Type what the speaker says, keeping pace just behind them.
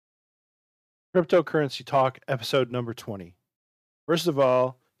Cryptocurrency Talk, episode number 20. First of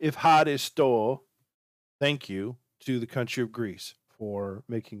all, if hot is stole, thank you to the country of Greece for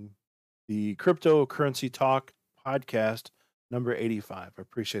making the Cryptocurrency Talk podcast number 85. I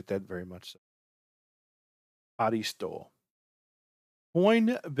appreciate that very much. Hottie stole.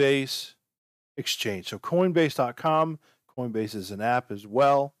 Coinbase Exchange. So Coinbase.com. Coinbase is an app as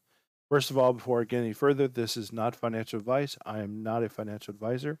well. First of all, before I get any further, this is not financial advice. I am not a financial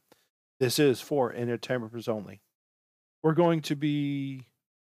advisor. This is for entertainment purposes only. We're going to be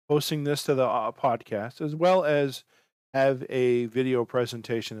posting this to the podcast as well as have a video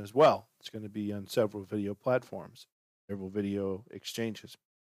presentation as well. It's going to be on several video platforms, several video exchanges.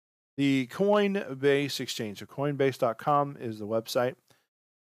 The Coinbase exchange, so coinbase.com is the website.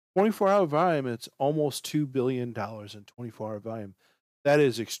 24-hour volume, it's almost $2 billion in 24-hour volume. That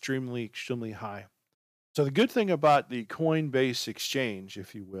is extremely, extremely high. So the good thing about the Coinbase exchange,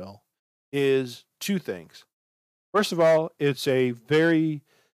 if you will, is two things. First of all, it's a very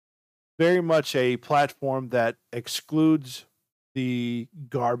much a platform that excludes the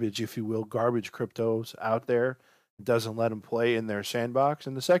garbage, if you will, garbage cryptos out there. It doesn't let them play in their sandbox.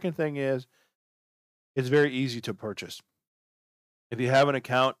 And the second thing is it's very easy to purchase. If you have an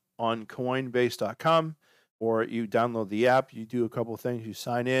account on coinbase.com or you download the app, you do a couple of things. You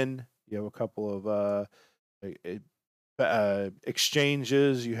sign in, you have a couple of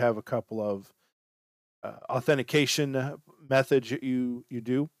exchanges, you have a couple of authentication methods you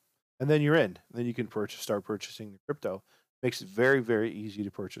do, and then you're in. Then you can start purchasing the crypto. Makes it very, very easy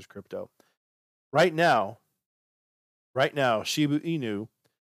to purchase crypto. Right now, Shiba Inu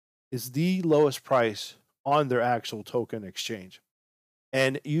is the lowest price on their actual token exchange.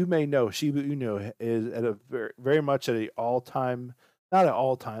 And you may know Shiba Inu is at a very much at a all-time, not an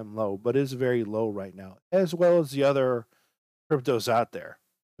all-time low, but is very low right now, as well as the other cryptos out there.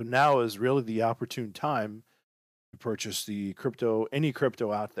 So now is really the opportune time to purchase any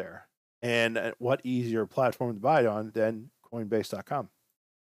crypto out there. And what easier platform to buy it on than Coinbase.com?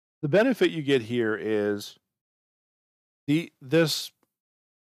 The benefit you get here is this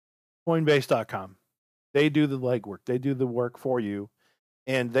Coinbase.com. They do the legwork. They do the work for you,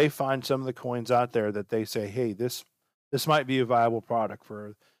 and they find some of the coins out there that they say, "Hey, this might be a viable product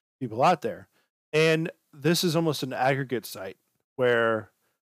for people out there." And this is almost an aggregate site where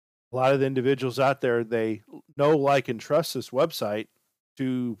a lot of the individuals out there, they know, like, and trust this website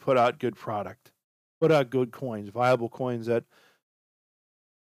to put out good product, put out good coins, viable coins that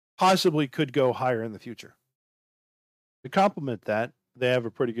possibly could go higher in the future. To complement that, they have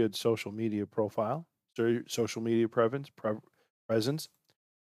a pretty good social media profile, social media presence,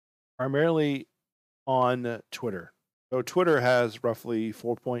 primarily on Twitter. So Twitter has roughly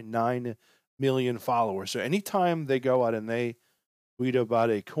 4.9 million followers. So anytime they go out and they tweet about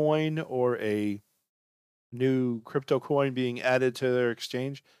a coin or a new crypto coin being added to their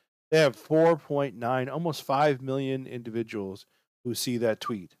exchange, they have 4.9, almost 5 million individuals who see that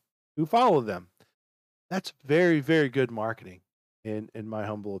tweet, who follow them. That's very, very good marketing, in my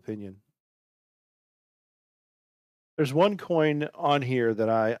humble opinion. There's one coin on here that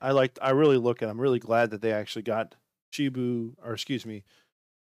I liked. I really look at. I'm really glad that they actually got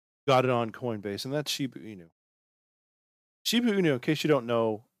got it on Coinbase, and that's Shiba Inu. Shiba Inu, in case you don't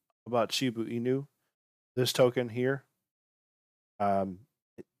know about Shiba Inu, this token here, um,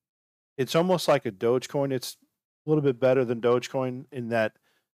 it, it's almost like a Dogecoin. It's a little bit better than Dogecoin in that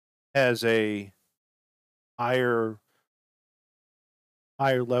has a higher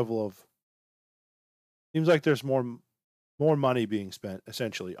level of. Seems like there's more money being spent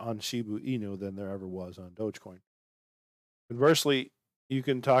essentially on Shiba Inu than there ever was on Dogecoin. Conversely, you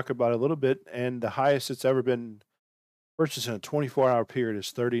can talk about it a little bit, and the highest it's ever been purchased in a 24-hour period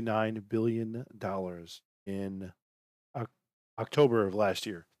is $39 billion in October of last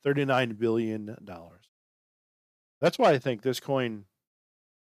year. $39 billion. That's why I think this coin,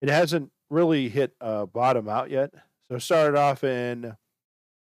 it hasn't really hit a bottom out yet. So it started off in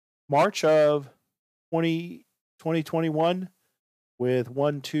March of 2021 with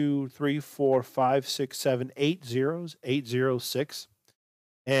 1, 2, 3, 4, 5, 6, 7, 8 zeros, 806.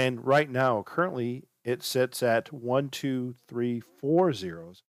 And right now, currently, it sits at 1, 2, 3, 4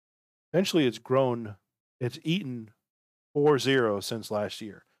 zeros. Eventually, it's grown, it's eaten 4 zeros since last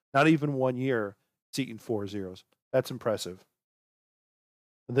year. Not even 1 year, it's eaten 4 zeros. That's impressive.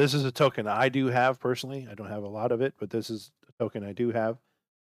 This is a token I do have personally. I don't have a lot of it, but this is a token I do have.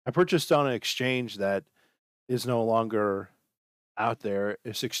 I purchased on an exchange that is no longer out there.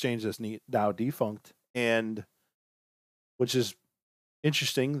 This exchange is now defunct, and which is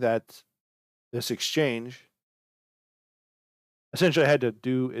interesting that this exchange essentially I had to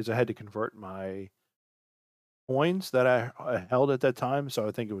do is I had to convert my coins that I held at that time. So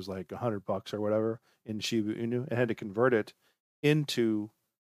I think it was like $100 or whatever in Shiba Inu, and had to convert it into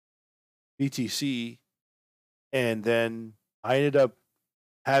BTC. And then I ended up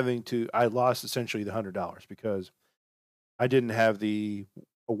I lost essentially the $100 because I didn't have a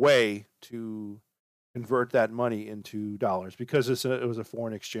way to convert that money into dollars because it was a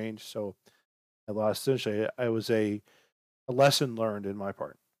foreign exchange. So I lost essentially. I was a lesson learned in my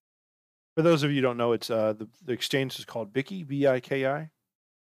part. For those of you who don't know, it's the exchange is called Biki, BIKI.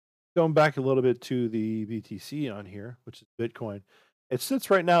 Going back a little bit to the BTC on here, which is Bitcoin, it sits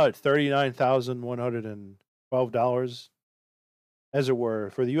right now at $39,112, as it were.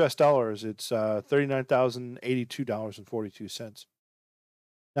 For the US dollars, it's $39,082.42.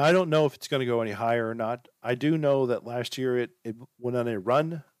 Now, I don't know if it's going to go any higher or not. I do know that last year it went on a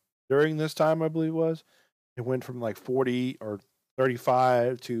run during this time, I believe it was. It went from like 40 or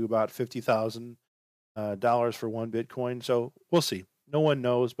 35 to about $50,000 for one Bitcoin. So we'll see. No one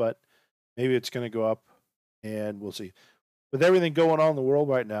knows, but maybe it's going to go up, and we'll see. With everything going on in the world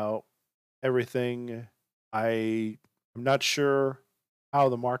right now, everything, I'm not sure how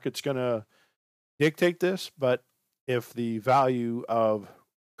the market's going to dictate this, but if the value of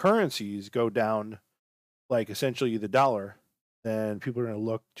currencies go down, like essentially the dollar, then people are going to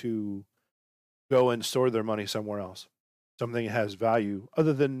look to go and store their money somewhere else. Something that has value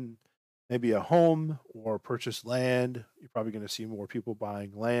other than maybe a home or purchase land. You're probably going to see more people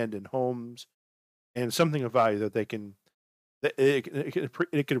buying land and homes and something of value that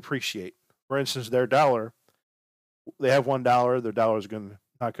it can appreciate. For instance, their dollar, they have $1. Their dollar is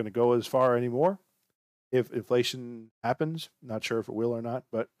not going to go as far anymore. If inflation happens, not sure if it will or not,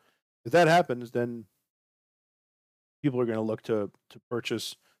 but if that happens, then people are going to look to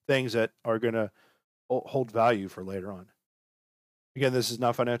purchase things that are going to hold value for later on. Again, this is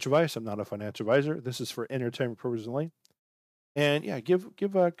not financial advice. I'm not a financial advisor. This is for entertainment purposes only. And yeah, give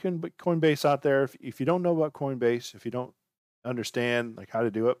Coinbase out there. If you don't know about Coinbase, if you don't understand like how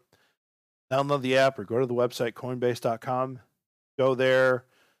to do it, download the app or go to the website coinbase.com. Go there,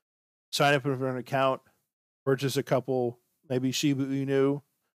 sign up for an account, purchase a couple, maybe Shiba Inu,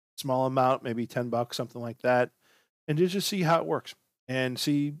 small amount, maybe $10, something like that, and just see how it works and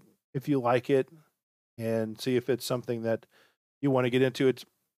see if you like it and see if it's something that you want to get into. It's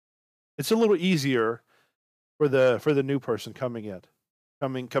a little easier for the new person coming out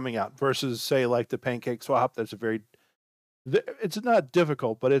versus say like the Pancake Swap. It's not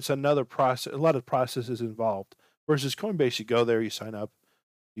difficult, but it's another process. A lot of processes involved. Versus Coinbase, you go there, you sign up,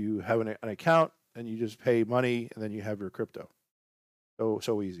 you have an account, and you just pay money, and then you have your crypto.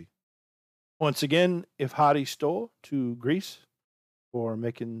 So easy. Once again, if Hadi Stoll to Greece for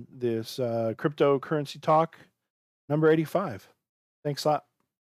making this cryptocurrency talk number 85. Thanks a lot.